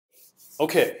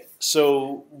Okay,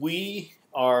 so we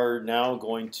are now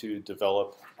going to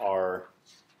develop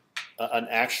an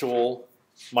actual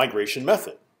migration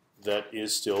method that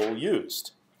is still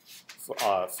used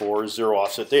for zero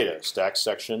offset data, stack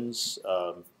sections,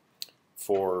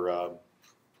 for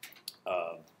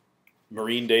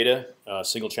marine data,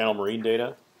 single channel marine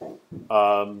data.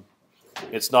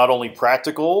 It's not only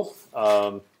practical,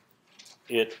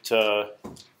 it,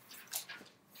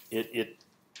 it it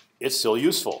it's still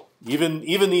useful even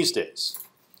these days.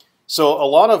 So a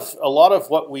lot of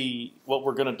what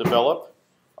we're going to develop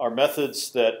are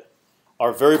methods that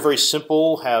are very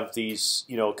simple, have these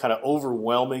kind of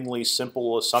overwhelmingly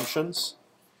simple assumptions.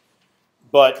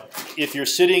 But if you're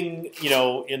sitting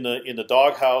in the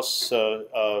doghouse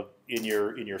in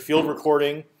your field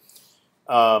recording,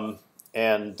 and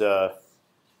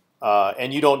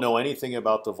you don't know anything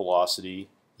about the velocity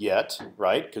yet,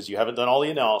 right? Because you haven't done all the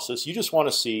analysis. You just want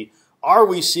to see, are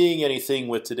we seeing anything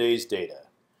with today's data?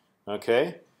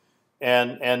 Okay,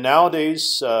 and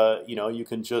nowadays, you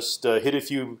can just hit a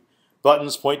few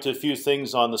buttons, point to a few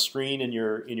things on the screen in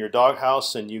your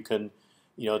doghouse, and you can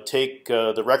take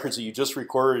the records that you just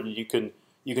recorded, and you can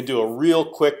do a real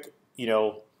quick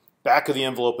back of the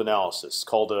envelope analysis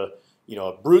called a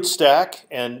brute stack,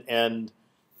 and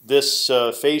this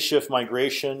phase shift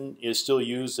migration is still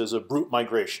used as a brute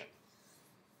migration,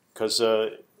 because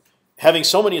having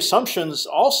so many assumptions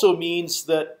also means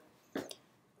that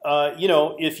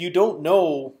if you don't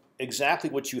know exactly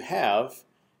what you have,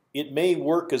 it may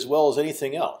work as well as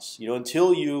anything else.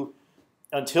 Until you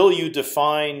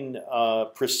define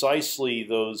precisely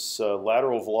those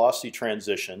lateral velocity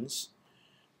transitions,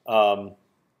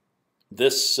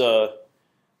 this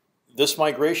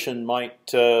migration might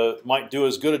do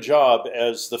as good a job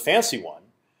as the fancy one.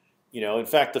 In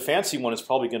fact, the fancy one is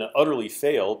probably going to utterly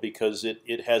fail because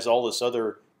it has all this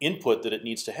other input that it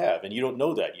needs to have, and you don't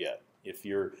know that yet if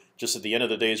you're just at the end of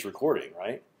the day's recording,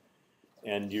 right?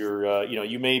 And you're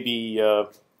you may be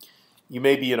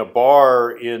in a bar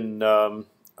in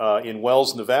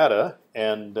Wells, Nevada,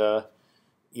 and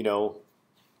you don't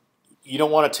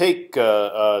want to take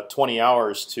 20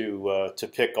 hours to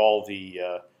pick all the.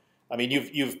 I mean,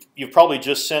 you've probably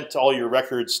just sent all your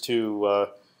records to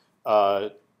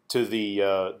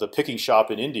the picking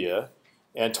shop in India,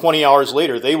 and 20 hours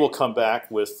later they will come back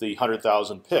with the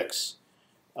 100,000 picks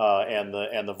and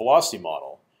the velocity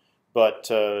model. But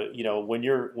when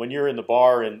you're in the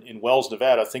bar in Wells,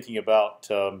 Nevada, thinking about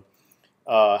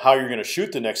how you're going to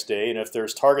shoot the next day, and if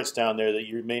there's targets down there that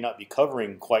you may not be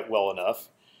covering quite well enough,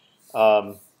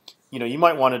 you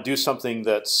might want to do something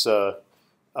that's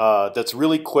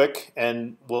really quick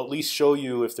and will at least show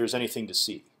you if there's anything to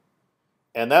see.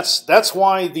 And that's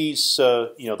why these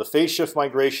the phase shift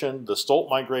migration, the Stolt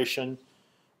migration,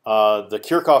 the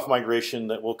Kirchhoff migration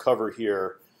that we'll cover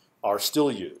here are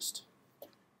still used.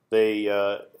 They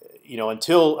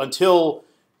until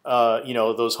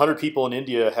those 100 people in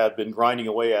India have been grinding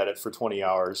away at it for 20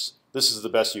 hours. This is the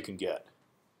best you can get,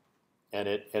 and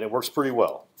it works pretty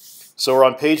well. So we're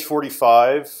on page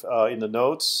 45 in the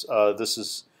notes. This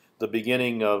is the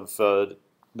beginning of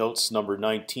notes number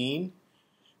 19,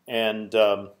 and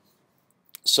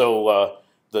so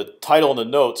the title in the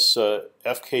notes,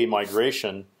 FK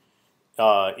migration,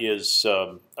 is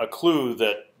a clue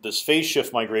that this phase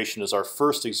shift migration is our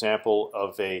first example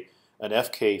of an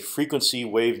FK frequency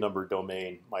wave number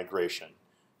domain migration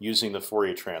using the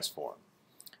Fourier transform.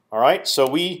 All right, so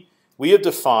we have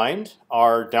defined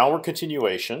our downward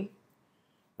continuation.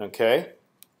 Okay.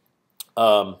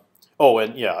 Oh,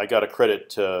 and yeah, I got to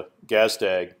credit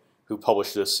Gazdag, who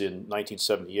published this in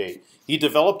 1978. He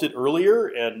developed it earlier,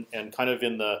 and kind of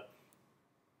in the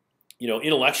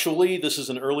intellectually, this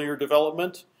is an earlier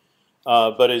development.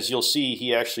 But as you'll see,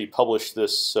 he actually published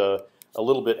this a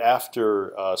little bit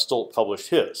after Stolt published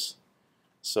his,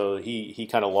 so he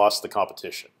kind of lost the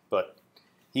competition. But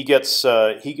he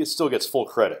still gets full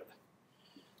credit.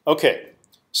 Okay,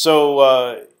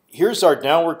 so here's our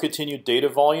downward continued data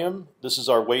volume. This is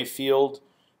our wave field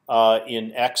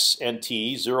in X and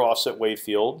T, zero offset wave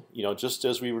field. Just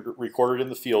as we recorded in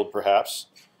the field, perhaps,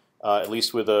 at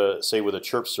least with a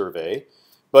chirp survey.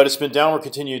 But it's been downward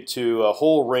continued to a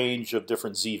whole range of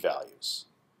different z values.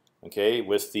 Okay,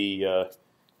 with the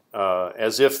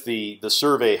as if the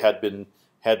survey had been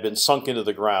sunk into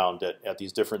the ground at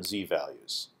these different z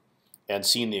values, and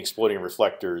seen the exploding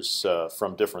reflectors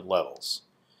from different levels.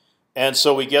 And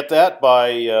so we get that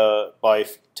by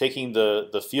taking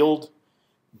the field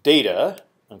data,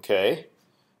 okay,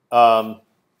 and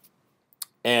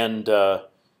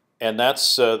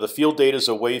that's the field data is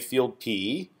a wave field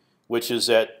P, which is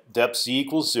at depth z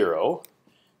equals 0,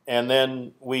 and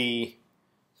then we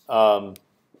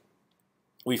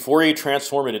we Fourier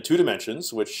transform it in 2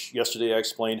 dimensions, which yesterday I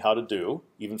explained how to do,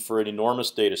 even for an enormous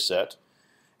data set.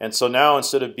 And so now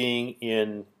instead of being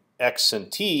in x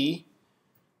and t,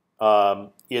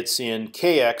 it's in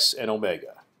kx and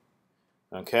omega.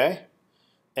 Okay,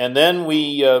 and then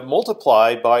we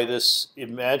multiply by this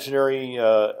imaginary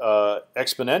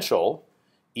exponential,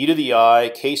 e to the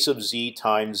I k sub z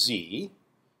times z.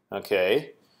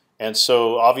 Okay, and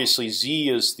so obviously z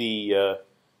is the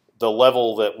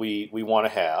level that we want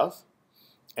to have,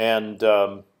 and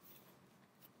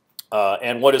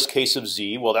what is k sub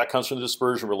z? Well, that comes from the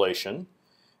dispersion relation,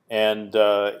 and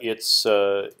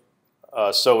so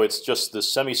it's just the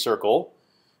semicircle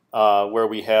where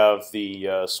we have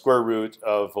the square root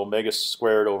of omega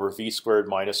squared over v squared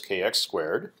minus kx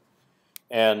squared,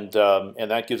 and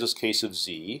that gives us k sub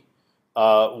z.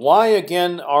 Why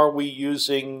again are we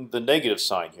using the negative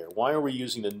sign here? Why are we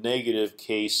using the negative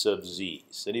k sub z?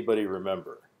 Does anybody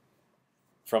remember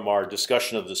from our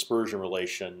discussion of the dispersion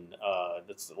relation?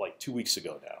 That's like 2 weeks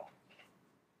ago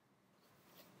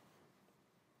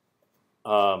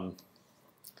now.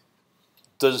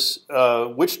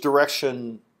 Which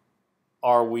direction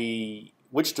are we?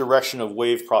 Which direction of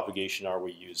wave propagation are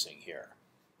we using here?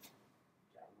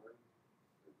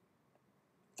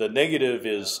 The negative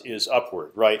is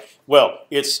upward, right? Well,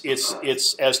 it's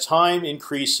as time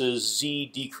increases, z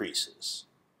decreases.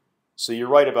 So you're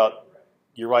right about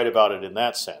it in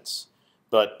that sense,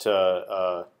 but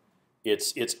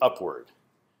it's upward.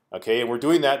 Okay, and we're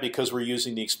doing that because we're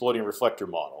using the exploding reflector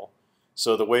model.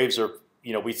 So the waves are,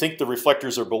 we think the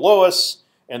reflectors are below us,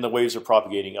 and the waves are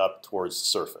propagating up towards the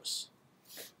surface.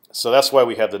 So that's why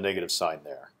we have the negative sign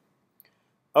there.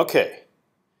 Okay.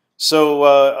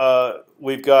 So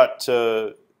we've got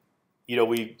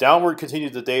we downward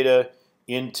continued the data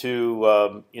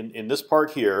into in this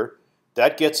part here.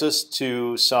 That gets us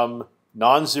to some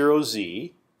non-zero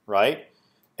z, right?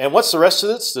 And what's the rest of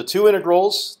this? The 2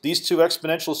 integrals, these 2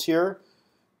 exponentials here.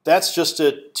 That's just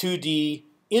a 2D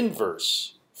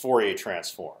inverse Fourier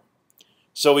transform.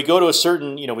 So we go to a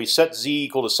certain, we set z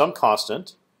equal to some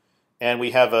constant, and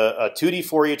we have a 2D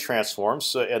Fourier transform.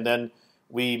 So and then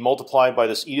we multiply by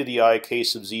this e to the I k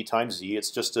sub z times z.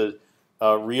 It's just a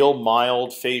real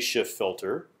mild phase shift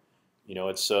filter.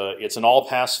 It's an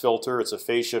all-pass filter. It's a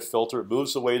phase shift filter. It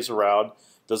moves the waves around,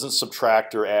 doesn't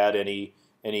subtract or add any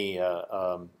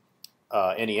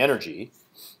energy.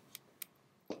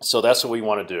 So that's what we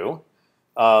want to do.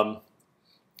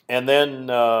 And then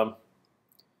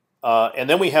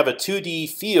we have a 2D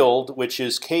field, which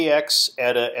is kx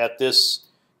at this.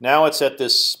 Now it's at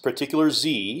this particular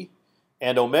z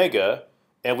and omega,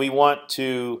 and we want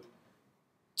to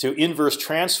inverse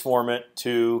transform it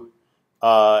to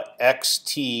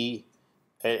xt,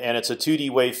 and it's a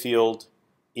 2D wave field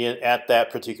at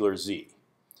that particular z,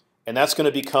 and that's going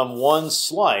to become one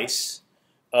slice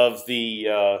of the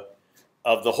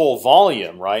whole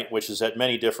volume, right? Which is at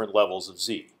many different levels of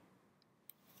z.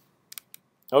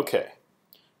 Okay,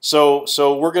 so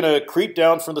we're going to creep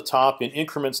down from the top in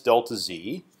increments delta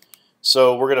z.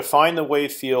 So we're going to find the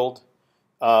wave field.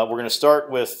 We're going to start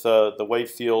with the wave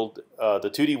field, the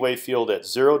 2D wave field at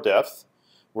 0 depth.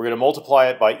 We're going to multiply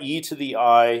it by e to the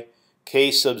I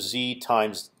k sub z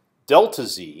times delta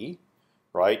z,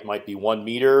 right? Might be 1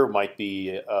 meter, might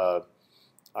be,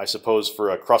 I suppose, for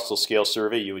a crustal scale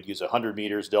survey, you would use 100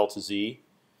 meters delta z.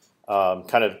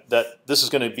 Kind of that. This is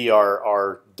going to be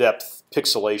our depth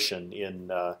pixelation in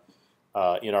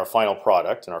our final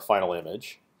product, in our final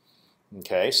image.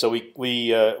 Okay, so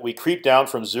we creep down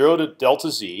from 0 to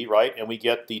delta z, right, and we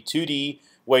get the 2D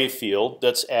wave field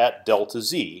that's at delta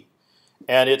z,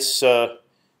 and it's still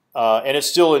in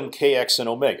kx and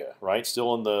omega, right?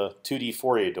 Still in the 2D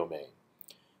Fourier domain.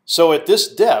 So at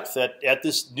this depth, at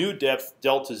this new depth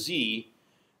delta z,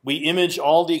 we image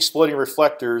all the exploding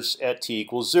reflectors at t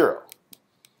equals 0.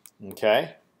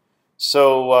 Okay,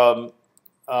 so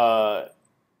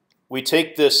we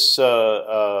take this.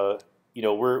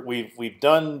 We've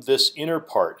done this inner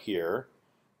part here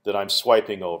that I'm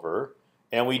swiping over,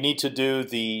 and we need to do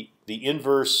the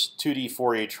inverse 2D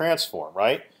Fourier transform,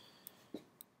 right?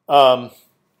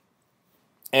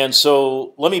 And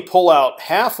so let me pull out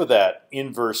half of that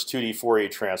inverse 2D Fourier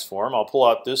transform. I'll pull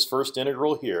out this first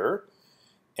integral here,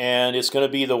 and it's going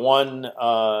to be the one,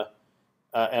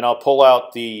 and I'll pull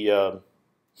out the.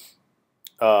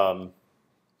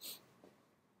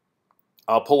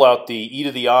 I'll pull out the e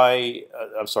to the I.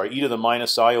 I'm sorry, e to the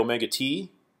minus I omega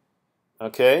t.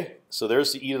 Okay, so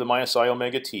there's the e to the minus I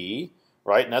omega t,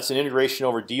 right? And that's an integration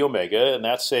over d omega, and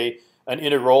that's an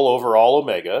integral over all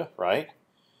omega, right?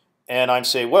 And I'm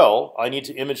saying, well, I need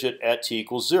to image it at t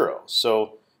equals 0.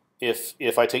 So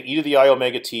if I take e to the I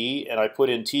omega t and I put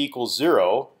in t equals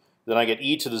 0, then I get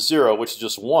e to the 0, which is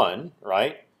just 1,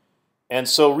 right? And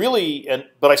so really,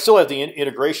 but I still have the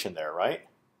integration there, right?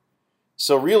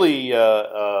 So really,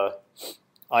 I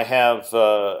have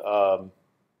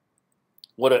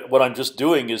what I'm just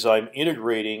doing is I'm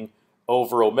integrating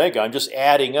over omega. I'm just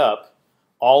adding up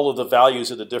all of the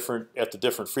values at the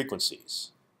different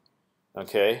frequencies.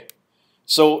 Okay,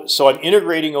 so I'm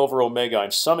integrating over omega.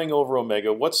 I'm summing over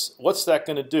omega. What's that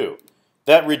going to do?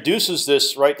 That reduces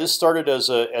this, right? This started as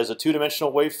a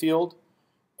two-dimensional wave field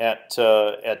at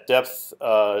depth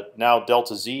now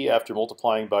delta z after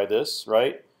multiplying by this,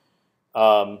 right?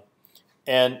 And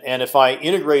if I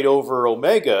integrate over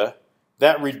omega,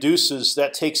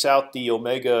 that takes out the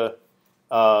omega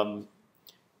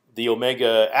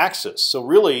axis. So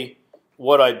really,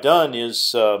 what I've done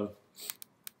is I've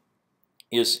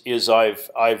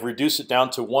reduced it down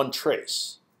to one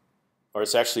trace, or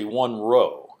it's actually one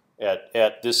row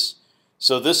at this.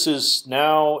 So this is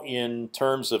now in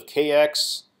terms of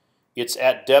kx, it's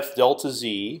at depth delta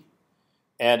z,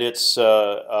 and it's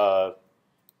at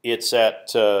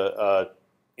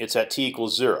t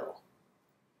equals 0.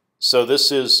 So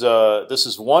this is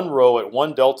one row at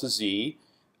one delta z.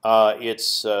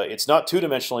 It's not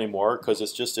two-dimensional anymore because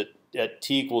it's just at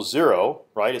t equals 0,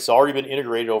 right? It's already been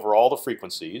integrated over all the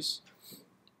frequencies.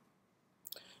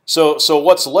 So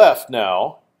what's left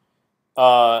now?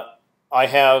 I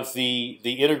have the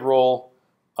integral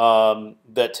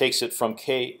that takes it from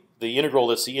k. The integral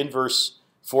that's the inverse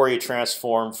Fourier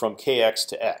transform from kx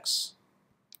to x.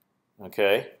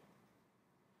 Okay.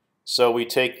 So we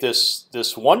take this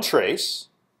one trace,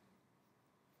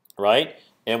 right,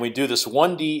 and we do this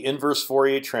 1D inverse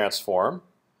Fourier transform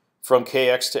from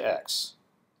kx to x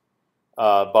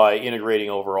by integrating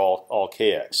over all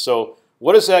kx. So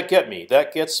what does that get me?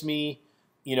 That gets me,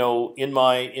 in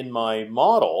my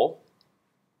model,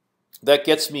 that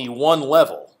gets me one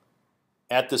level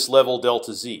at this level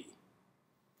delta z.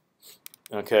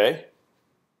 Okay.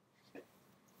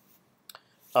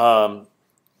 So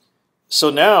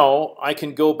now I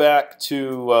can go back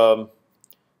to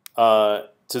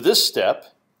this step,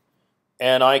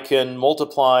 and I can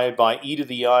multiply by e to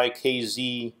the I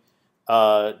kz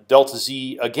delta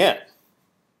z again.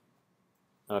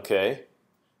 Okay,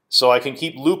 so I can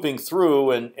keep looping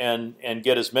through and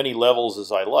get as many levels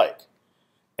as I like.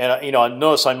 And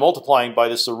notice I'm multiplying by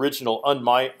this original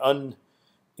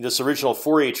this original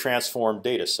Fourier transform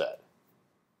data set.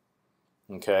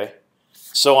 Okay.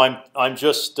 So I'm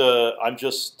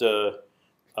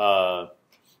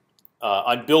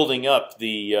building up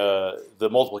the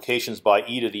multiplications by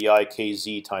e to the I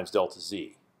kz times delta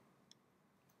z.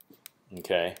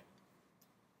 Okay.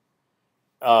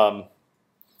 And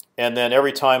then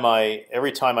every time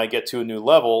I get to a new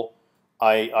level,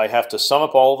 I have to sum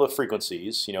up all the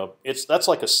frequencies. That's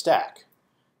like a stack.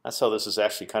 That's how this is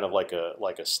actually kind of like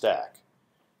a stack.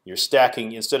 You're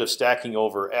stacking, instead of stacking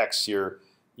over x, or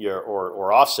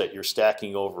offset, you're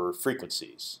stacking over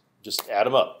frequencies. Just add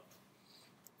them up.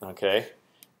 Okay,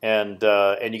 and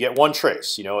you get one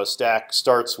trace. A stack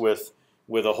starts with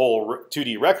a whole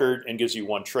 2D record and gives you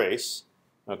one trace.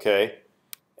 Okay,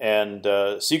 and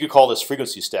so you could call this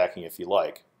frequency stacking if you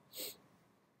like.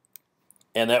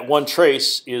 And that one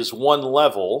trace is one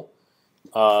level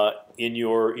in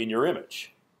your image.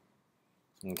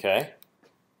 Okay,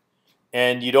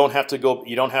 and you don't have to go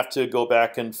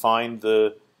back and find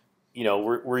the,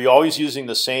 we're always using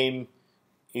the same.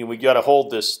 We got to hold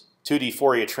this 2D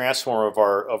Fourier transform of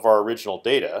our original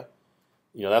data.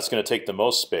 That's going to take the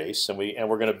most space, and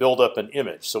we're going to build up an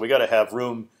image. So we got to have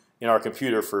room in our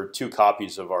computer for 2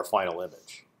 copies of our final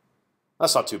image.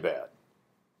 That's not too bad.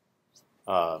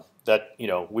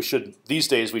 We should, these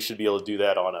days we should be able to do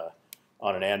that on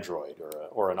an Android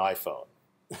or an iPhone.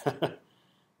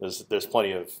 There's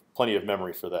plenty of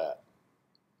memory for that.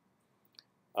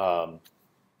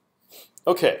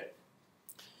 Okay.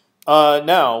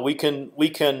 Now we can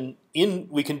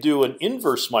do an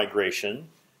inverse migration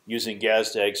using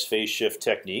Gazdag's phase shift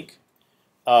technique,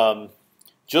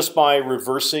 just by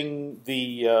reversing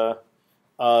the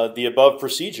above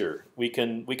procedure. We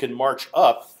can march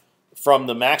up from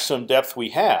the maximum depth we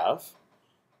have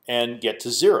and get to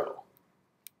 0.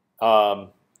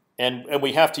 And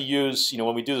we have to use,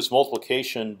 when we do this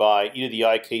multiplication by e to the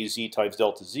I kz times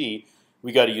delta z,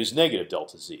 we got to use negative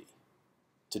delta z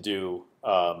to do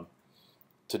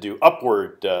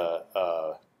upward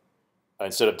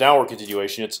instead of downward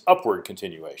continuation. It's upward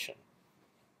continuation.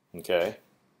 Okay.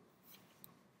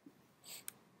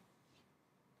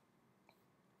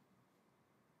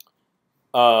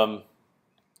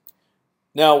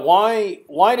 Now,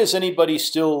 why does anybody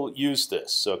still use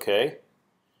this? Okay,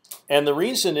 and the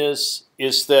reason is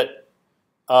that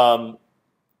uh,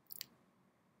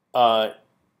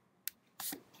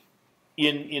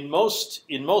 in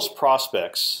most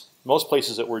prospects, most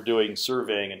places that we're doing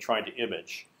surveying and trying to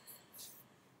image,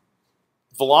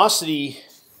 velocity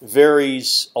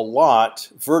varies a lot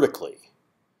vertically.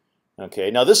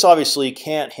 Okay, now this obviously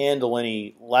can't handle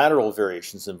any lateral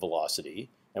variations in velocity,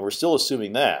 and we're still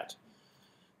assuming that.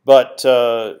 But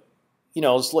you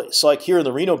know, it's like here in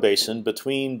the Reno Basin,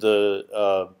 between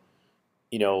the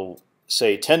you know,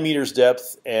 say 10 meters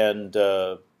depth and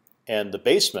the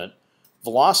basement,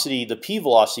 velocity, the p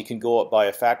velocity can go up by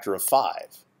a factor of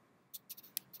 5.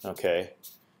 Okay,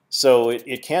 so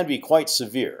it can be quite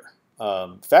severe.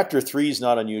 Factor 3 is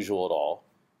not unusual at all,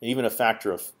 and even a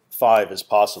factor of 5 is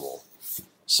possible.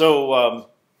 So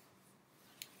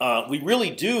we really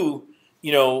do,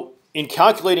 you know, in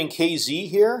calculating kz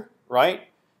here, right?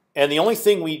 And the only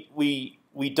thing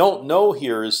we don't know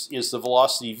here is the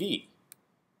velocity v.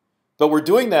 But we're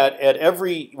doing that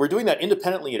we're doing that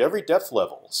independently at every depth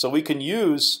level. So we can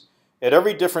use at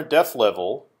every different depth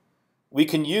level, we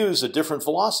can use a different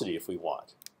velocity if we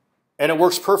want, and it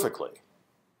works perfectly.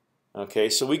 Okay,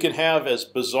 so we can have as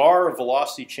bizarre a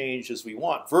velocity change as we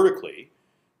want vertically.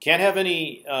 Can't have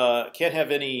any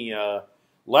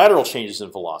lateral changes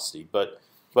in velocity, but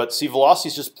see, velocity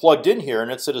is just plugged in here, and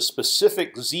it's at a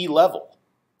specific z level.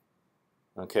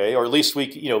 Okay, or at least we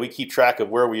keep track of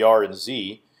where we are in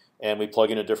z, and we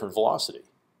plug in a different velocity.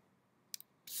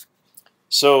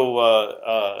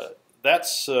 So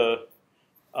that's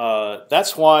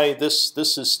why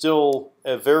this is still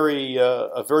a very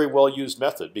well used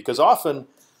method, because often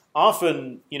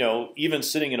you know, even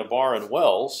sitting in a bar in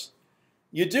wells,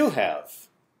 you do have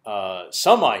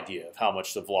some idea of how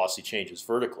much the velocity changes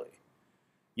vertically.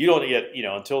 You don't yet, you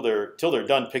know, until they're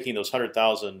done picking those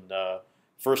 100,000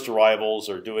 first arrivals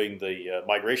or doing the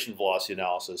migration velocity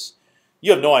analysis.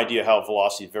 You have no idea how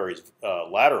velocity varies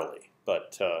laterally,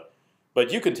 but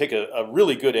you can take a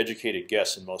really good educated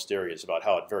guess in most areas about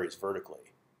how it varies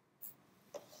vertically.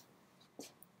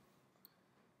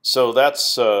 So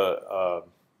that's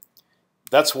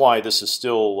why this is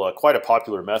still quite a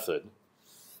popular method,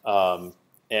 and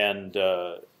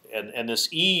this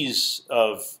ease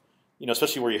of, you know,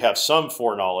 especially where you have some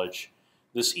foreknowledge,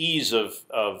 this ease of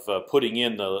putting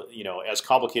in the, you know, as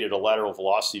complicated a lateral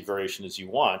velocity variation as you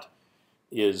want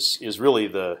is really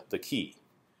the key.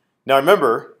 Now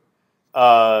remember,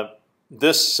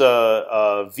 this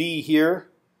v here,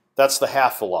 that's the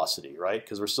half velocity, right?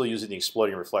 Because we're still using the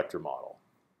exploding reflector model.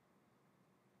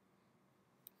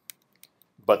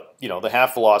 But you know, the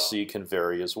half velocity can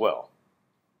vary as well.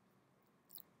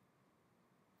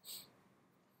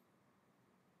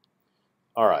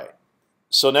 All right.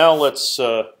 So now let's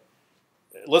go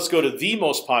to the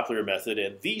most popular method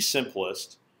and the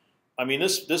simplest. I mean,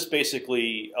 this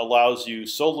basically allows you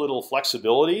so little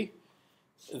flexibility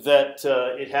that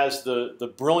it has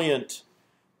the brilliant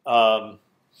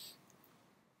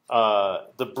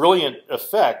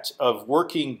effect of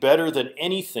working better than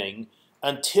anything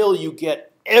until you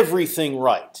get everything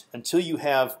right, until you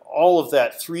have all of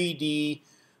that 3D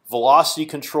velocity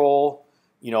control,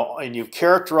 you know, and you've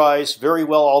characterized very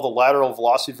well all the lateral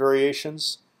velocity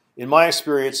variations. In my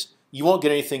experience, you won't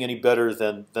get anything any better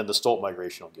than the Stolt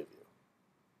migration will give you.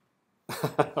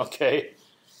 Okay,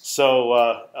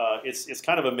 so it's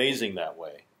kind of amazing that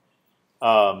way.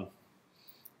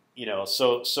 You know,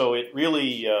 so it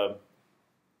really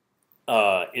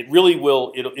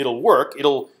will it'll work.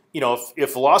 It'll, you know,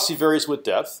 if velocity varies with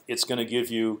depth, it's going to give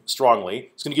you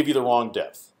strongly. It's going to give you the wrong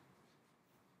depth.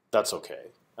 That's okay.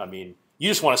 I mean, you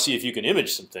just want to see if you can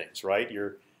image some things, right?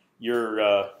 You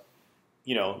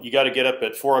know, you got to get up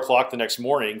at 4 o'clock the next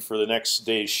morning for the next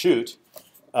day's shoot.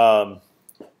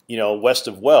 You know, west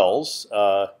of Wells,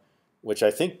 which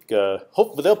I think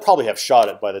hopefully they'll probably have shot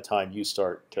it by the time you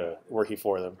start working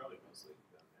for them.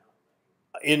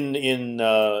 In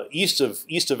east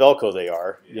of Elko they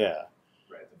are, yeah.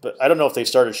 But I don't know if they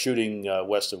started shooting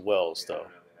west of Wells though.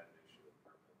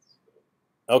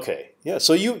 Okay, yeah.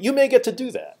 So you may get to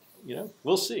do that. You know,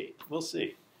 we'll see. We'll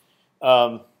see.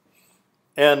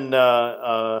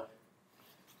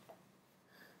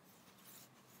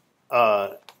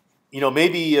 You know,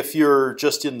 maybe if you're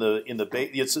just in the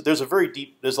there's a very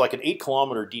deep, there's like an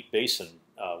 8-kilometer deep basin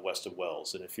west of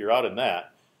Wells, and if you're out in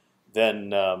that,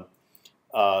 then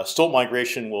Stolt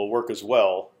migration will work as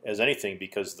well as anything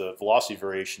because the velocity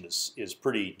variation is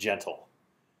pretty gentle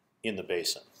in the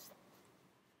basin,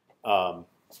 and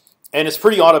it's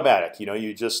pretty automatic. You know,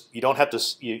 you don't have to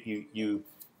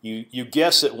you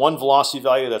guess at one velocity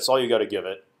value. That's all you got to give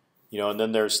it. And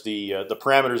then there's the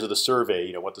parameters of the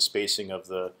survey. What the spacing of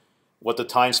what the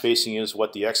time spacing is,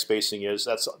 what the x spacing is.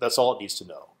 That's all it needs to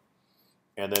know,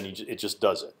 and then it just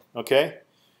does it. Okay.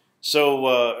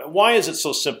 So why is it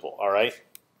so simple? All right.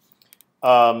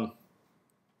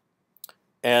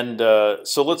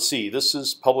 So let's see. This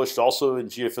is published also in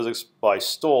Geophysics by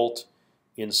Stolt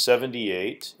in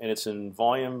 '78, and it's in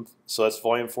volume. So that's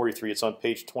volume 43. It's on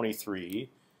page 23,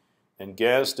 and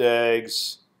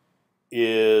Gazdags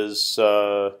is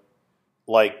there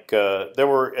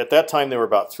were at that time there were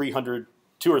about 200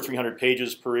 or 300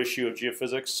 pages per issue of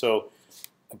Geophysics. So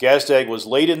Gazdag was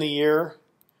late in the year,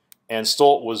 and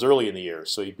Stolt was early in the year,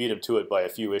 so he beat him to it by a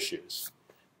few issues.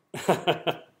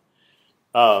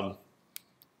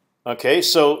 Okay,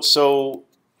 so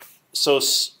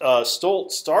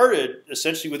Stolt started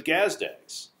essentially with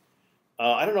Gazdags.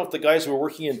 I don't know if the guys were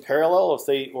working in parallel, if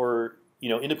they were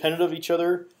independent of each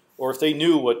other, or if they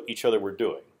knew what each other were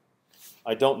doing.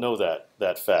 I don't know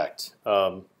that fact.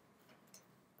 I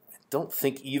don't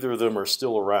think either of them are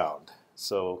still around.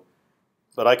 So,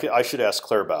 but I should ask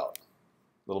Claire about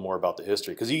a little more about the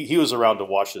history, because he was around to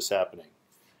watch this happening.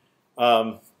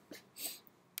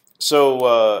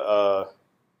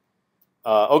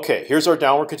 Okay, here's our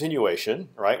downward continuation.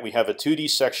 Right, we have a 2D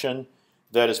section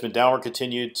that has been downward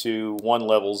continued to one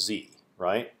level z.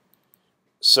 Right,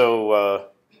 so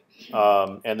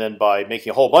and then by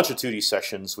making a whole bunch of 2D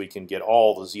sections, we can get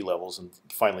all the z levels and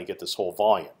finally get this whole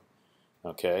volume.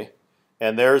 Okay,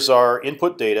 and there's our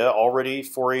input data already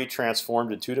Fourier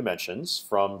transformed in 2 dimensions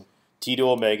from t to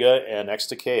omega and x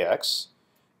to kx,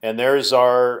 and there's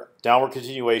our downward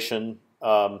continuation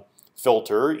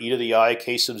filter e to the I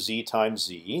k sub z times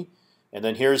z, and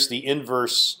then here's the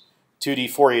inverse 2D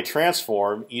Fourier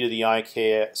transform e to the I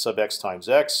k sub x times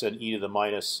x and e to the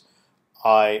minus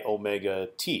I omega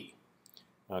t.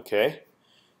 Okay,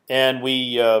 and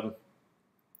we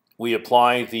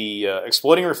apply the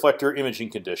exploding reflector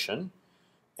imaging condition,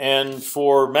 and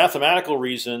for mathematical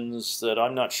reasons that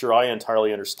I'm not sure I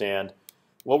entirely understand,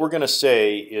 what we're going to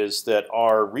say is that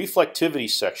our reflectivity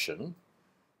section,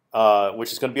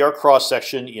 which is going to be our cross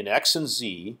section in x and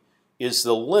z, is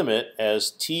the limit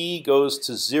as t goes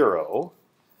to 0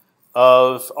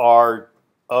 of our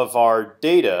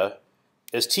data.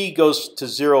 As t goes to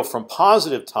 0 from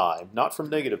positive time, not from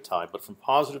negative time, but from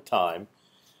positive time,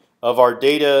 of our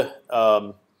data,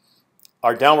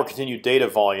 our downward continued data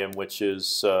volume, which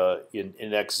is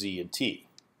in x, z, and t.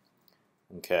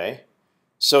 Okay,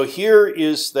 so here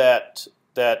is that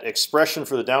expression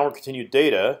for the downward continued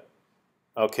data.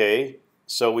 Okay,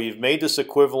 so we've made this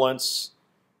equivalence,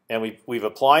 and we've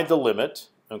applied the limit.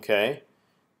 Okay.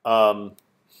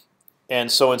 And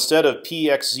so instead of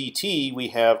pxzt, we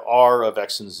have r of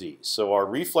x and z. So our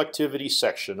reflectivity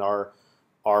section, our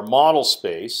model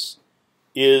space,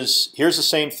 is here's the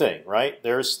same thing, right?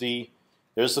 There's the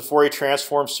Fourier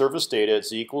transform surface data at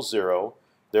z equals 0.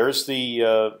 There's the e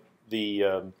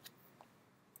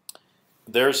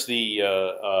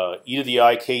to the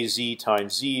I k z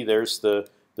times z. There's the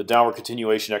downward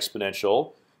continuation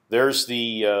exponential. There's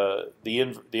the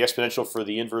exponential for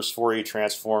the inverse Fourier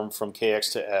transform from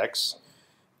kx to x,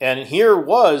 and here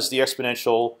was the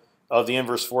exponential of the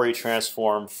inverse Fourier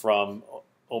transform from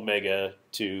omega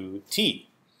to t.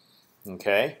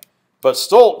 Okay, but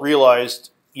Stolt realized,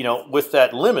 with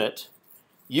that limit,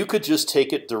 you could just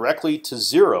take it directly to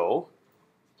 0.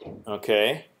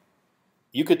 Okay,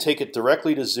 you could take it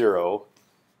directly to 0,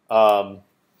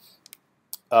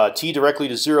 t directly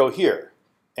to 0 here.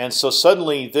 And so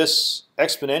suddenly this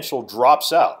exponential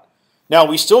drops out. Now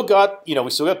we still got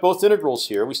both integrals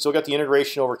here. We still got the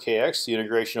integration over kx, the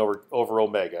integration over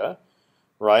omega,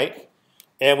 right?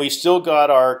 And we still got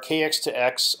our kx to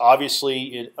x.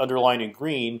 Obviously, underlined in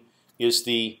green is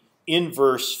the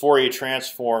inverse Fourier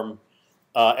transform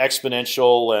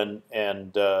exponential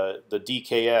and the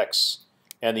dkx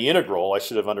and the integral. I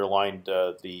should have underlined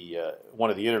one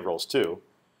of the integrals too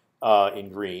in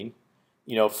green.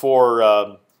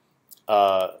 For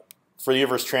the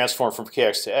inverse transform from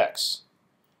kx to x,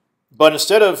 but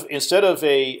instead of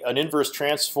an inverse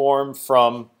transform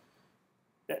from,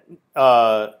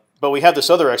 but we have this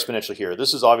other exponential here.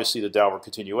 This is obviously the downward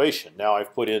continuation. Now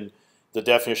I've put in the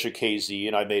definition of kz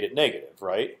and I made it negative,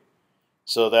 right?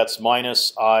 So that's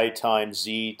minus I times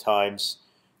z times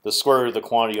the square root of the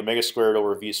quantity omega squared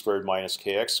over v squared minus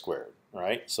kx squared,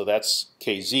 right? So that's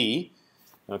kz.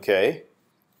 Okay.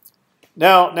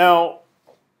 Now,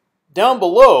 down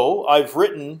below, I've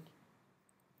written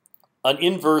an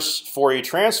inverse Fourier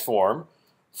transform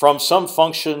from some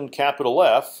function capital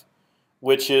F,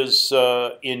 which is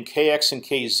in kx and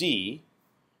kz,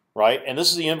 right? And this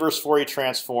is the inverse Fourier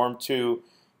transform to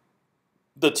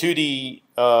the 2D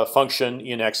function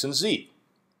in x and z.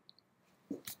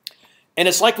 And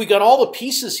it's like we got all the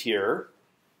pieces here,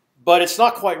 but it's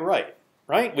not quite right,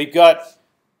 right? We've got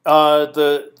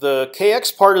the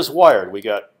kx part is wired. We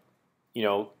got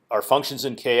our functions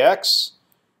in kx.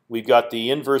 We've got the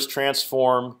inverse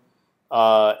transform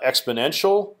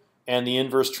exponential and the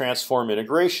inverse transform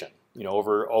integration,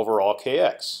 over all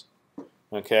kx.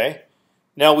 Okay.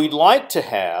 Now we'd like to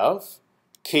have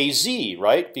kz,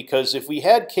 right? Because if we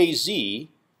had kz,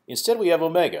 instead we have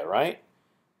omega, right?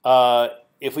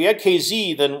 If we had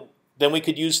kz, then we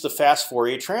could use the fast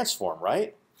Fourier transform,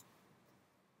 right?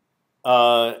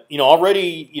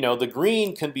 Already, the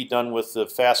green can be done with the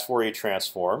fast Fourier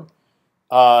transform,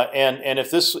 and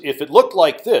if it looked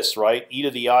like this, right, e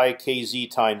to the I kz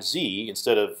times z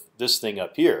instead of this thing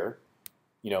up here,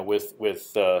 with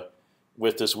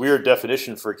this weird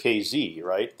definition for kz,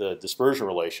 right, the dispersion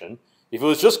relation. If it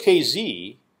was just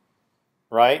kz,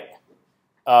 right,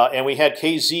 and we had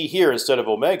kz here instead of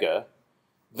omega,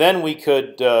 then we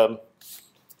could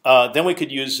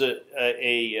use an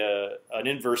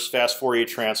inverse fast Fourier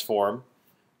transform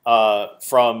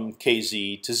from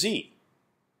kz to z.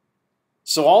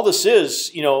 So all this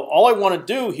is, all I want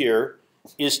to do here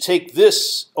is take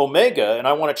this omega and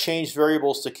I want to change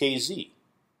variables to kz.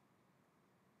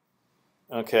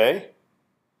 Okay,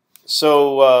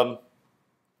 so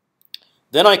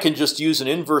then I can just use an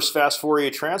inverse fast Fourier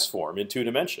transform in 2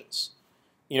 dimensions.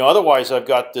 Otherwise I've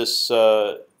got this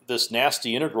this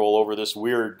nasty integral over this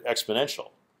weird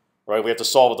exponential, right? We have to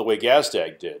solve it the way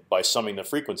Gazdag did by summing the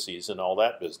frequencies and all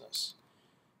that business.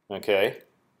 Okay.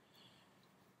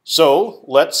 So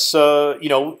let's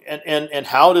and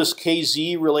how does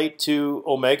kz relate to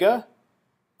omega?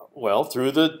 Well,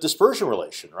 through the dispersion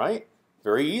relation, right?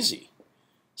 Very easy.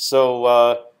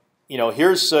 So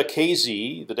here's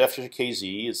kz. The definition of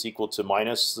kz is equal to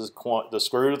minus the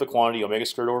square root of the quantity omega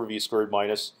squared over v squared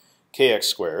minus kx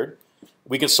squared.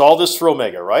 We can solve this for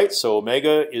omega, right? So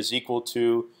omega is equal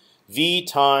to v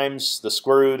times the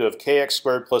square root of kx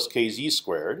squared plus kz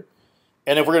squared.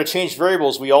 And if we're going to change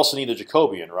variables, we also need the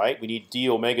Jacobian, right? We need d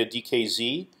omega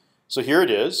dkz. So here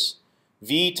it is,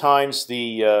 v times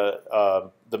the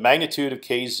magnitude of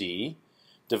kz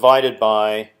divided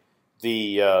by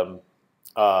the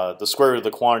square root of the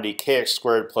quantity kx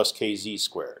squared plus kz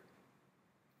squared.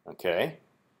 Okay,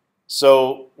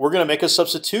 so we're going to make a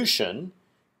substitution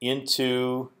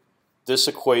into this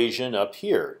equation up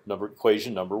here,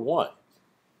 equation number 1.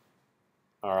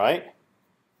 All right.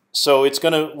 So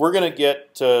we're gonna get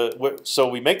so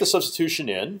we make the substitution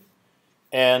in,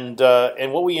 and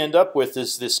what we end up with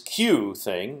is this q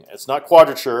thing. It's not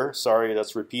quadrature. Sorry,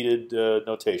 that's repeated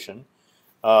notation.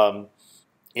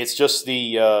 It's just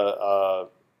the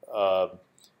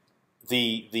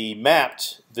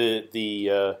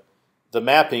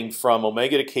mapping from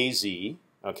omega to kz.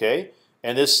 Okay,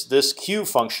 and this q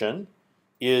function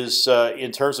is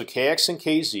in terms of kx and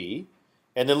kz,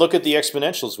 and then look at the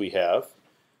exponentials we have.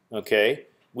 Okay,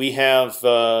 we have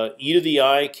e to the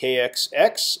I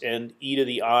kxx and e to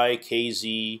the I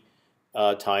kz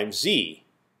times z,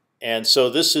 and so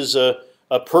this is a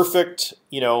perfect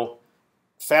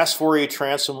fast Fourier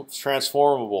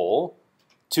transformable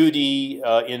 2D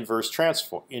inverse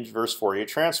Fourier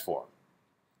transform.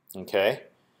 Okay,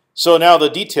 so now the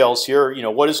details here.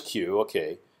 What is q?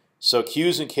 Okay, so q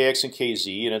is in kx and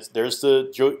kz, and there's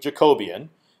the Jacobian,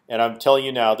 and I'm telling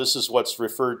you now this is what's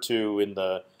referred to in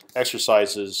the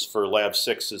exercises for lab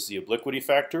 6 is the obliquity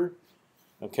factor.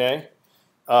 Okay,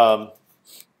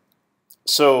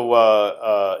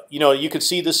 so you can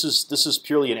see this is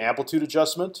purely an amplitude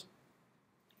adjustment.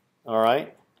 All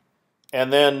right,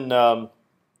 and then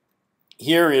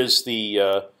here is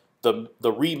the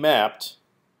remapped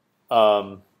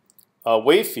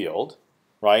wave field.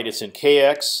 Right, it's in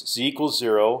kx, z equals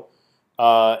 0,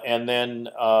 and then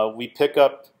we pick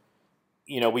up,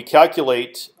 we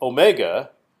calculate omega.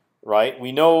 Right,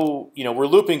 we know, we're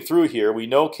looping through here. We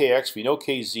know kx, we know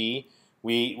kz.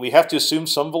 We have to assume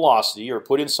some velocity or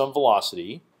put in some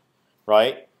velocity,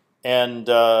 right? And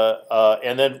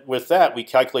then with that we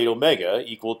calculate omega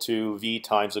equal to v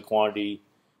times the quantity,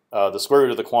 the square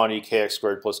root of the quantity kx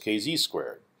squared plus kz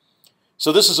squared.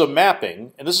 So this is a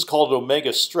mapping, and this is called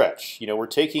omega stretch. We're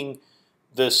taking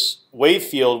this wave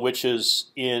field which is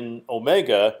in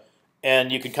omega,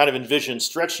 and you can kind of envision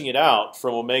stretching it out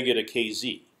from omega to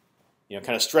kz.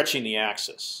 Kind of stretching the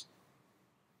axis.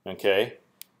 Okay,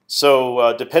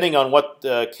 so depending on what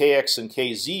the kx and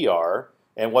kz are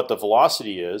and what the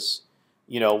velocity is,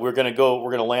 we're going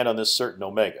to land on this certain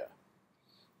omega.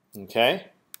 Okay.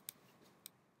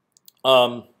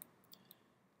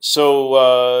 So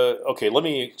okay, let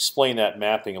me explain that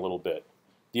mapping a little bit.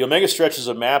 The omega stretch is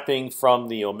a mapping from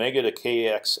the omega to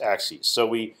kx axes. So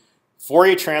we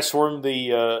Fourier transformed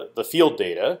the field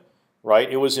data, right?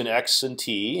 It was in x and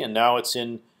t, and now it's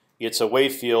a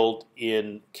wave field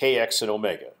in kx and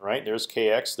omega, right? There's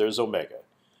kx, there's omega,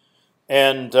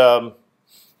 and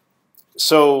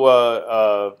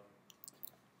so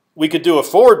we could do a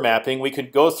forward mapping. We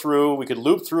could go through, we could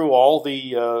loop through all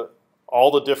the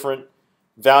different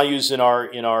values in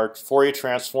our Fourier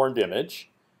transformed image,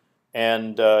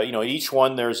 and each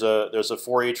one there's a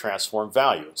Fourier transform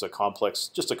value. It's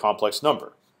just a complex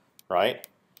number, right?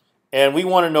 And we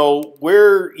want to know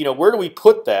where do we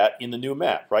put that in the new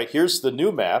map, right? Here's the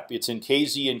new map. It's in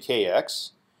kz and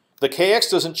kx. The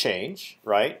kx doesn't change,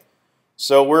 right?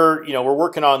 So we're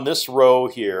working on this row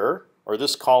here or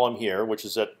this column here, which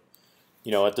is at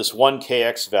this 1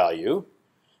 kx value.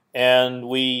 And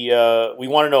we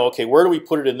want to know, okay, where do we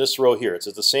put it in this row here? It's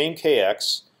at the same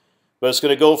kx, but it's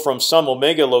going to go from some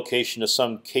omega location to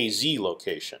some kz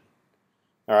location.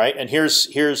 All right, and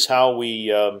here's how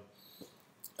we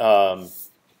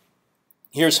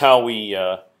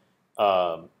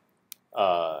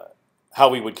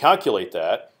would calculate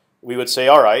that. We would say,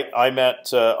 all right, I'm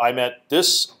at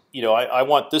this. I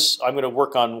want this. I'm going to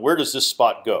work on where does this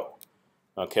spot go,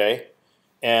 okay,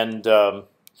 and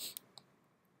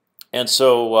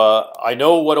so I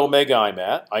know what omega I'm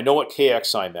at. I know what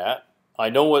kx I'm at. I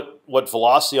know what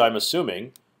velocity I'm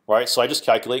assuming, right? So I just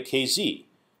calculate kz,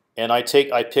 and I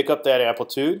pick up that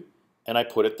amplitude and I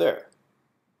put it there.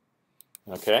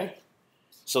 Okay,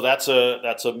 so that's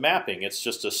a mapping. It's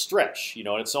just a stretch, and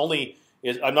it's only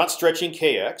I'm not stretching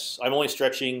kx. I'm only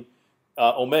stretching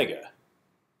omega,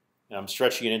 and I'm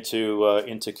stretching it into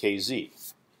kz.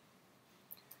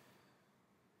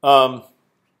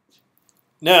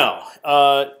 Now,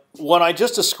 what I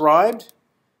just described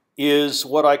is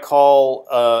what I call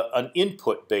an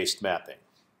input-based mapping.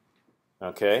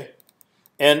 Okay,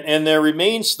 and there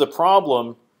remains the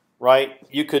problem, right?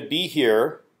 You could be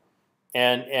here,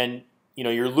 and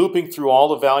you're looping through all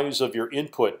the values of your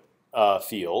input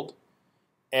field,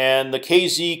 and the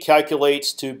kz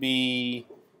calculates to be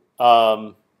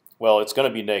well, it's going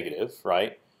to be negative,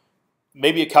 right?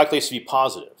 Maybe it calculates to be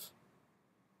positive.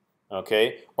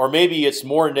 Okay, or maybe it's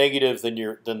more negative than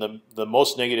the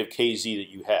most negative kz that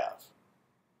you have.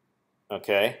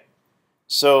 Okay,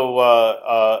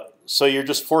 so so you're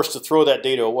just forced to throw that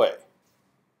data away,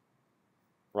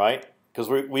 right? Because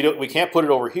we can't put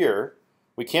it over here.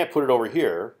 We can't put it over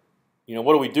here.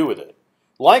 What do we do with it?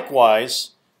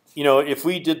 Likewise, if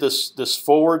we did this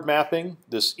forward mapping,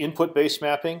 this input-based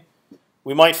mapping,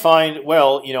 we might find,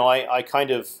 well, I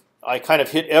kind of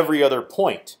hit every other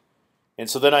point. And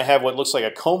so then I have what looks like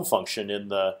a comb function in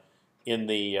the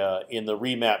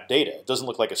remap data. It doesn't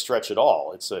look like a stretch at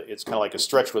all. It's kind of like a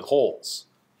stretch with holes.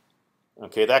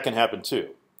 Okay, that can happen too.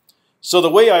 So the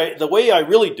way I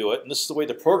really do it, and this is the way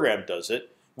the program does it,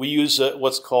 we use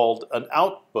what's called an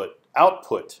output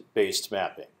based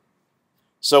mapping.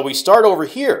 So we start over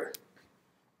here,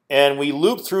 and we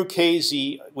loop through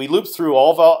kz. We loop through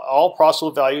all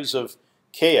possible values of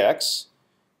kx,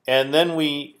 and then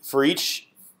for each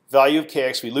value of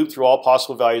kx, we loop through all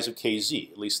possible values of kz,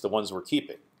 at least the ones we're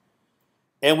keeping.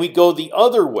 And we go the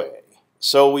other way.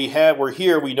 So we're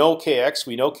here, we know kx,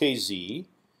 we know kz,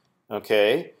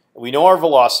 okay? We know our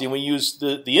velocity, and we use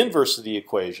the inverse of the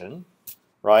equation,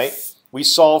 right? We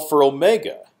solve for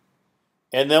omega.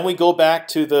 And then we go back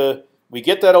to we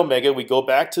get that omega, we go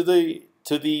back to the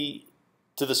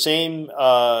same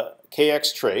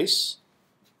kx trace,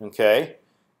 okay?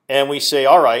 And we say,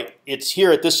 all right, it's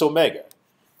here at this omega.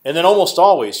 And then almost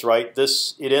always, right?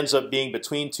 It ends up being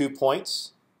between 2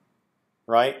 points,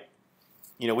 right?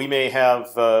 We may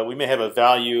have a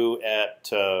value at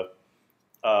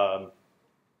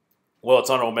well, it's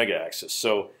on an omega axis,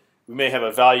 so we may have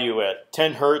a value at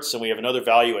 10 hertz, and we have another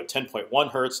value at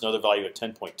 10.1 hertz, another value at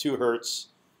 10.2 hertz,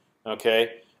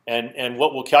 okay? And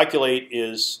what we'll calculate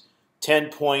is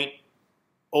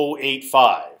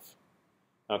 10.085,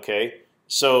 okay?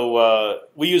 So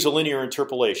we use a linear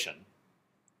interpolation.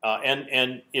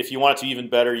 And if you want it to be even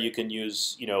better, you can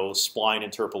use spline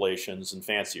interpolations and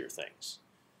fancier things.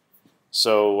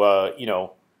 So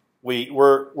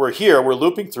we're here, we're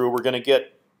looping through. We're going to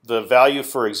get the value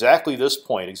for exactly this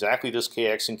point, exactly this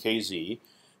kx and kz.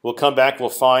 We'll come back. We'll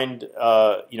find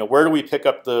where do we pick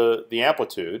up the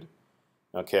amplitude,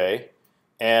 okay?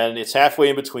 And it's halfway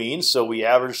in between, so we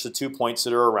average the 2 points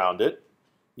that are around it.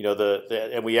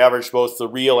 And we average both the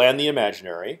real and the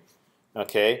imaginary,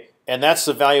 okay? And that's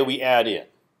the value we add in.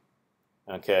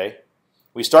 Okay,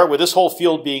 we start with this whole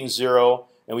field being 0.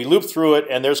 and we loop through it,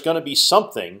 and there's going to be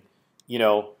something,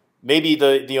 maybe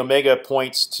the omega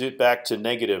points back to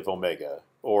negative omega,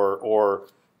 or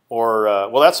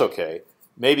well, that's okay.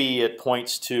 Maybe it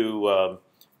points to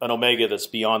an omega that's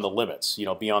beyond the limits,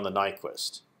 beyond the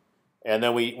Nyquist, and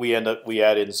then we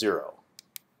add in 0.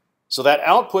 So that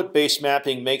output-based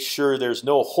mapping makes sure there's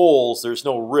no holes, there's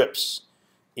no rips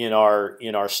in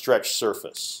our stretched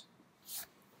surface.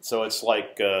 So it's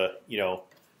like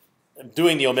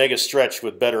doing the omega stretch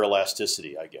with better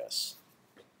elasticity, I guess.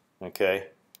 Okay,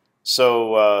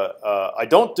 so I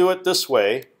don't do it this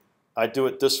way. I do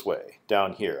it this way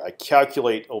down here. I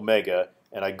calculate omega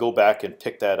and I go back and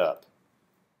pick that up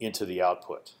into the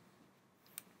output.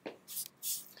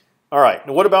 All right.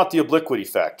 Now what about the obliquity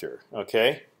factor?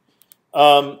 Okay.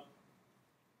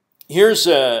 Here's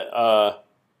what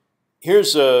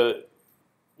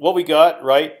we got,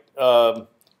 right?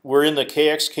 We're in the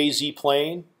kx kz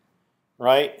plane,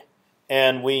 right?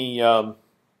 And we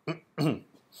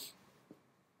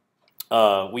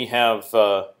we have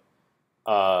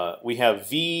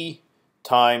v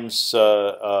times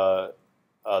the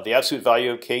absolute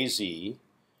value of kz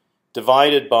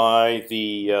divided by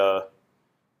the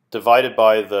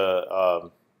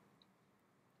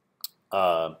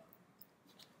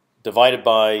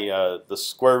the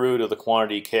square root of the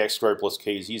quantity kx squared plus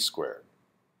kz squared.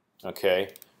 Okay.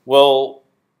 Well,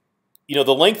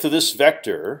 the length of this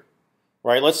vector,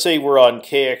 right? Let's say we're on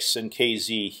kx and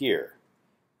kz here,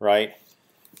 right?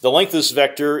 The length of this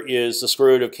vector is the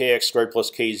square root of kx squared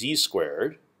plus kz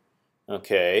squared.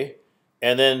 Okay,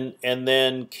 and then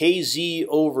kz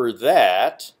over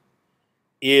that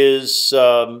is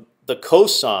the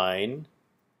cosine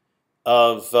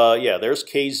of there's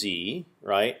kz,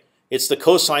 right? It's the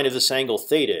cosine of this angle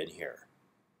theta in here.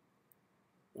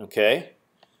 Okay,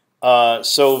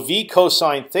 so v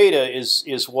cosine theta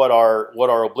is what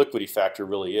our obliquity factor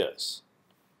really is.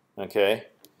 Okay,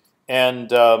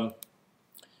 and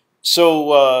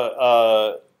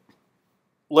so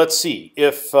let's see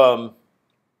if and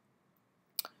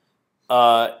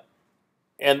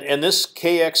this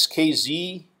kx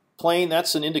kz plane,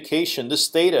 that's an indication. This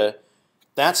theta,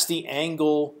 that's the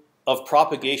angle of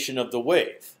propagation of the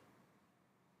wave.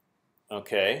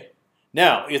 Okay.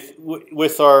 Now, if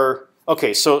with our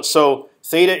so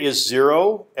theta is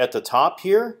 0 at the top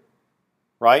here,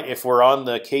 right? If we're on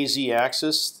the kz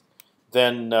axis,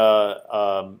 then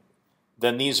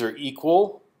these are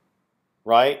equal,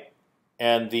 right?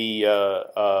 And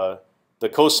the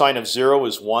cosine of 0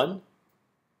 is 1,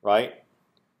 right?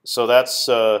 So that's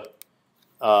 1.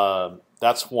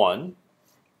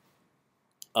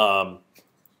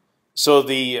 So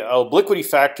the obliquity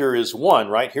factor is 1,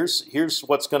 right? Here's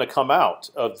what's going to come out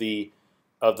of the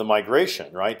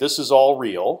migration, right? This is all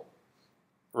real,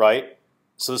 right?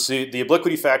 So the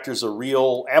obliquity factor is a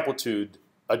real amplitude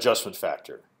adjustment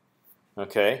factor.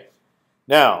 Okay.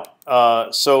 Now,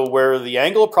 so where the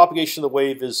angle of propagation of the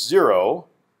wave is 0,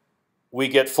 we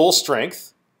get full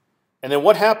strength. And then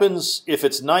what happens if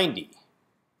it's 90,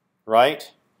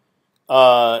 right?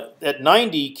 At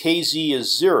 90, kz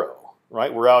is 0,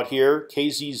 right? We're out here.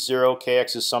 Kz is 0,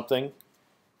 kx is something.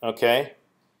 Okay,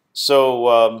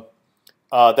 so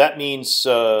that means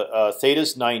theta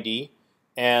is 90,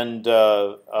 and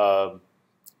the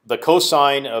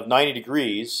cosine of 90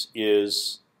 degrees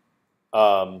is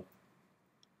 0.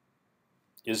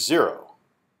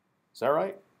 Is that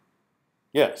right?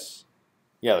 Yes.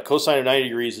 Yeah, the cosine of 90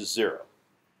 degrees is 0.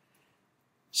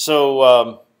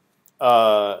 So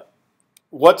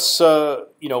what's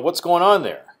going on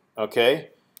there? Okay,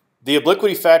 the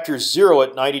obliquity factor is 0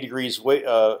 at 90 degrees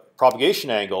propagation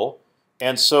angle,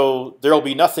 and so there will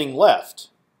be nothing left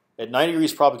at 90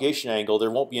 degrees propagation angle.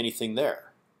 There won't be anything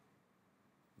there.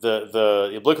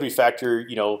 The obliquity factor,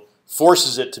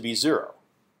 forces it to be 0.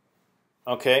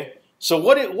 Okay, so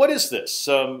what is this?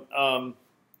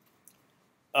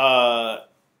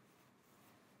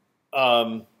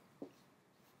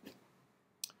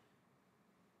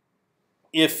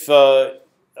 If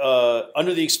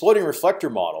under the exploding reflector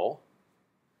model,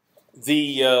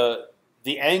 the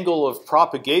angle of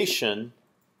propagation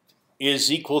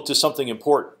is equal to something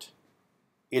important.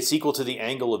 It's equal to the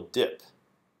angle of dip.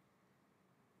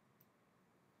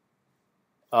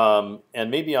 And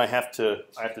maybe I have to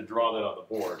draw that on the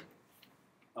board.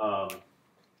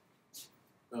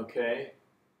 Okay,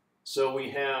 so we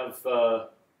have our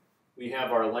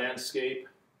landscape,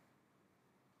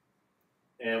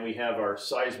 and we have our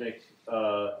seismic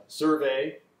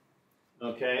survey.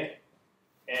 Okay,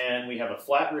 and we have a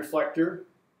flat reflector,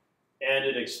 and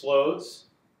it explodes.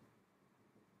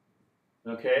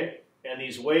 Okay, and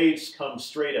these waves come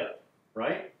straight up,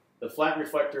 right? The flat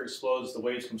reflector explodes. The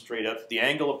waves come straight up. The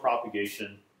angle of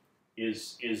propagation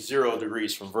is 0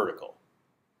 degrees from vertical.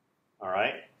 All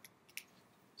right.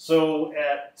 So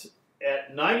at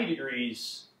 90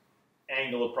 degrees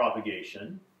angle of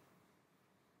propagation,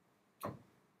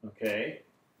 okay,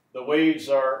 the waves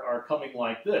are coming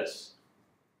like this.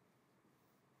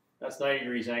 That's 90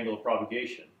 degrees angle of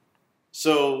propagation.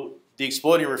 So the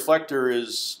exploding reflector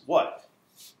is what?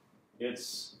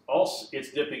 It's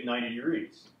dipping 90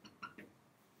 degrees.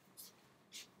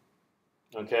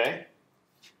 Okay,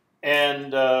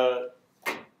 and but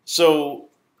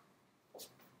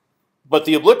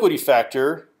the obliquity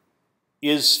factor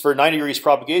is for 90 degrees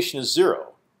propagation is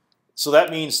 0. So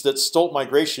that means that Stolt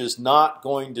migration is not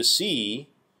going to see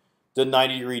the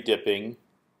 90 degree dipping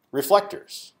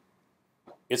reflectors.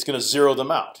 It's going to zero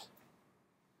them out.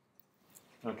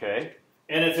 Okay,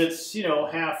 and if it's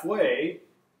halfway,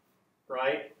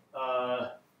 right?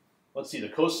 Let's see. The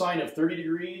cosine of 30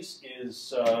 degrees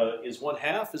is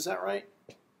 1/2. Is that right?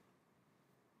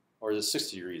 Or is it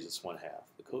 60 degrees? It's 1/2.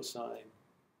 The cosine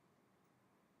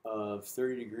of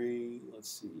 30 degree. Let's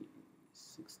see,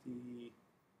 60.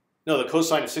 No, the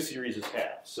cosine of 60 degrees is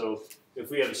 1/2. So if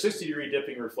we have a 60 degree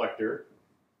dipping reflector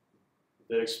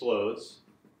that explodes,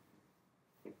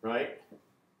 right?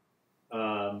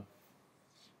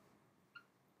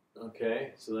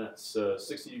 Okay, so that's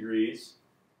 60 degrees.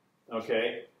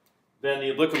 Okay, then the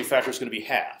obliquity factor is going to be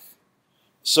 1/2.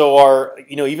 So our,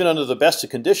 even under the best of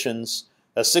conditions,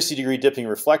 a 60 degree dipping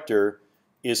reflector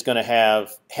is going to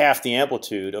have 1/2 the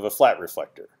amplitude of a flat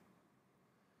reflector.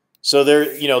 So there,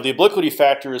 the obliquity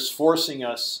factor is forcing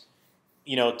us,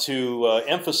 to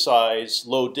emphasize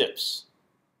low dips.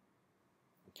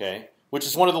 Okay, which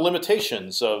is one of the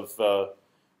limitations of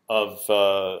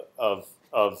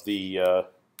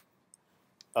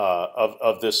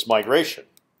this migration,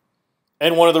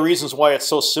 and one of the reasons why it's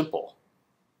so simple.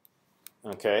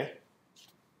 Okay.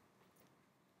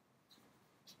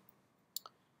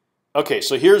 Okay,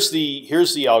 so here's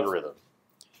the algorithm.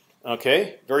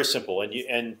 Okay, very simple,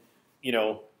 and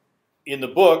in the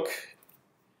book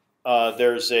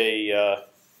there's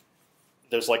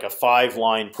like a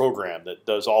 5-line program that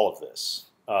does all of this.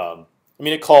 I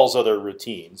mean, it calls other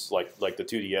routines like the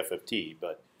 2D FFT,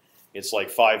 but it's like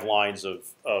 5 lines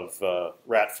of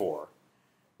RAT4,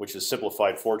 which is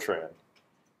simplified Fortran.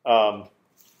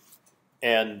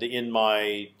 And in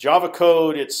my Java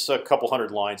code, it's a couple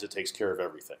hundred lines that takes care of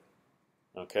everything.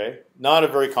 Okay, not a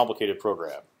very complicated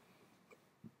program.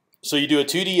 So you do a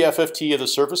 2D FFT of the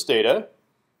surface data,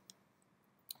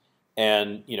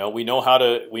 and we know how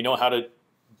to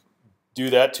do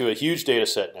that to a huge data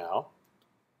set now.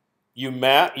 You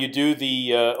do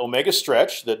the omega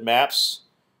stretch that maps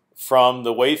from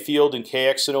the wave field in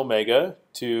kx and omega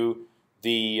to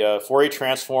the Fourier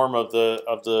transform of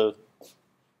the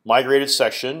migrated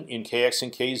section in kx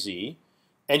and kz,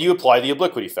 and you apply the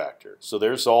obliquity factor. So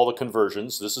there's all the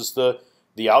conversions. This is the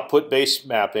output-based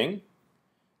mapping,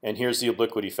 and here's the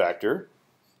obliquity factor.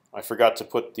 I forgot to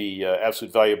put the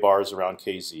absolute value bars around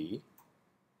kz.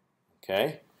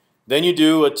 Okay, then you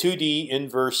do a 2D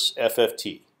inverse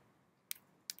FFT.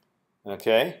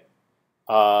 Okay,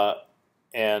 so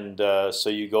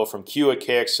you go from Q at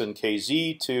kx and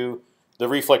kz to the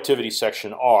reflectivity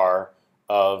section R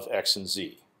of x and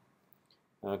z.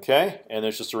 Okay, and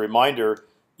there's just a reminder.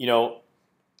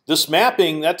 This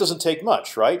mapping, that doesn't take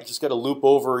much, right? You just got to loop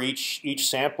over each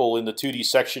sample in the 2D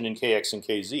section in kx and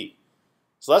kz.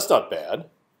 So that's not bad.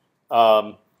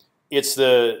 It's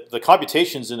the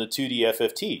computations in the 2D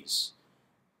FFTs.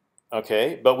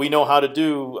 Okay, but we know how to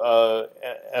do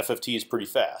FFTs pretty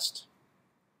fast.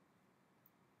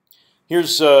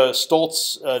 Here's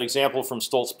Stoltz, an example from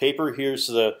Stoltz paper. Here's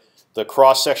the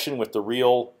cross section with the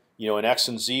real, in x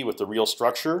and z with the real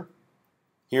structure.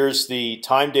 Here's the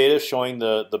time data showing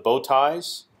the bow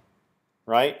ties,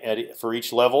 right, for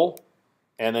each level,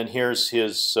 and then here's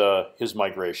his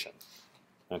migration.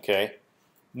 Okay,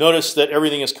 notice that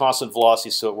everything is constant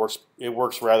velocity, so it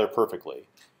works rather perfectly.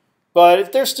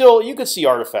 But there's still, you could see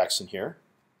artifacts in here.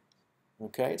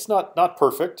 Okay, it's not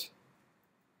perfect.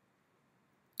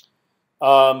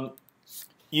 You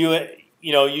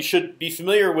should be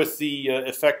familiar with the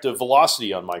effect of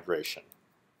velocity on migration.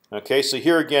 Okay, so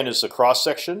here again is the cross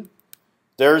section.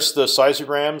 There's the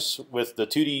seismograms with the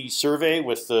 2D survey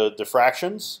with the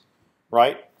diffractions,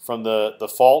 right, from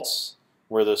the faults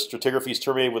where the stratigraphy is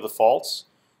terminated with the faults.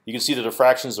 You can see the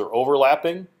diffractions are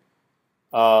overlapping.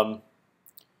 And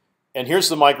here's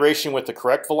the migration with the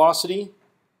correct velocity.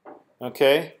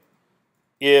 Okay,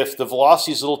 if the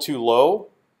velocity is a little too low,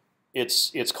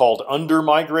 it's called under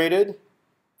migrated,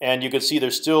 and you can see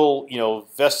there's still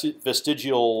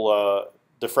vestigial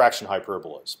diffraction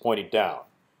hyperbolas pointing down.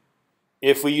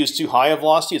 If we use too high a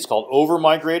velocity, it's called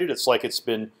over-migrated. It's like it's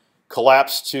been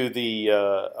collapsed to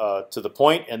the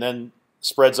point and then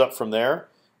spreads up from there,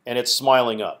 and it's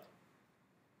smiling up.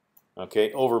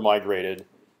 Okay, over-migrated.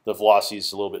 The velocity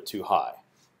is a little bit too high.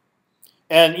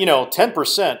 And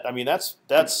 10%. I mean,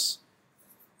 that's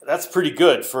pretty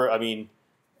good for. I mean,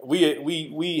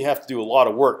 we have to do a lot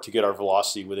of work to get our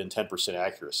velocity within 10%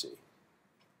 accuracy.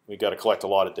 We've got to collect a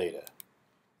lot of data.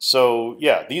 So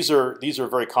yeah, these are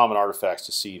very common artifacts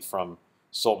to see from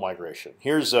salt migration.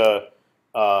 Here's an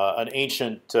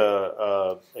ancient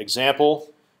example.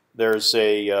 There's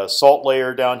a salt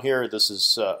layer down here. This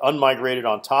is unmigrated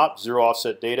on top, zero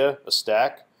offset data, a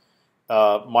stack.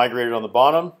 Migrated on the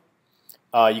bottom.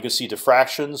 You can see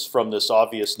diffractions from this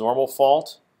obvious normal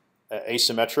fault,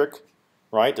 asymmetric,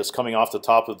 right? That's coming off the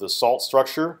top of the salt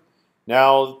structure.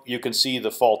 Now you can see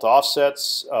the fault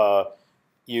offsets.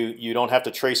 You don't have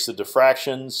to trace the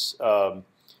diffractions.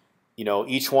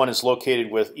 Each one is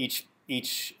located with each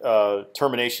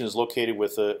termination is located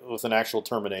with an actual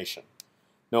termination.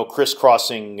 No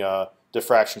crisscrossing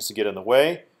diffractions to get in the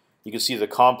way. You can see the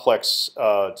complex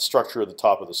structure of the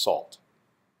top of the salt.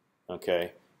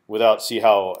 Okay, see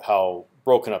how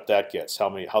broken up that gets, how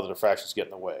the diffractions get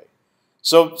in the way.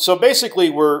 So basically,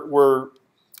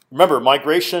 remember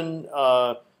migration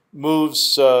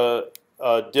moves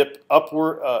dip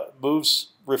upward, moves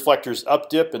reflectors up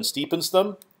dip and steepens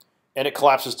them, and it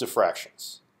collapses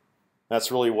diffractions.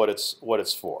 That's really what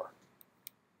it's for.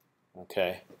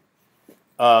 Okay.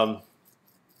 And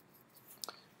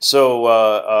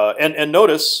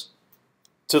notice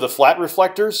to the flat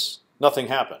reflectors, nothing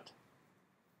happened.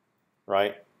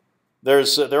 Right? There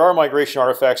are migration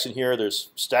artifacts in here. There's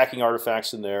stacking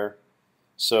artifacts in there.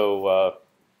 So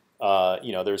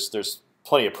there's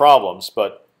plenty of problems,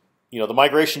 but the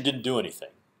migration didn't do anything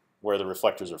where the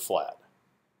reflectors are flat.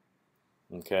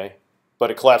 Okay,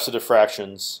 but it collapsed the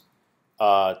diffractions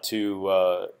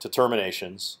to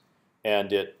terminations,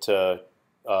 and it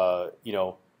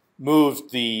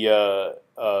moved these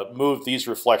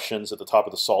reflections at the top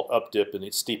of the salt up dip, and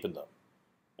it steepened them.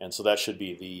 And so that should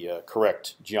be the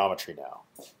correct geometry now.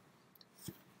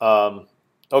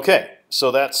 Okay, so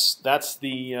that's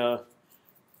the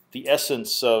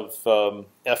essence of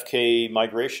FK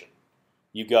migration.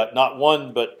 You've got not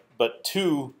one but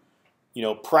two,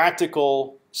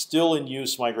 practical, still in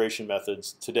use migration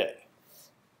methods today.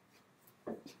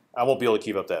 I won't be able to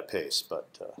keep up that pace,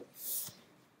 but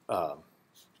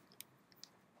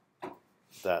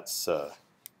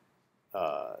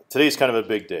today's kind of a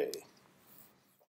big day.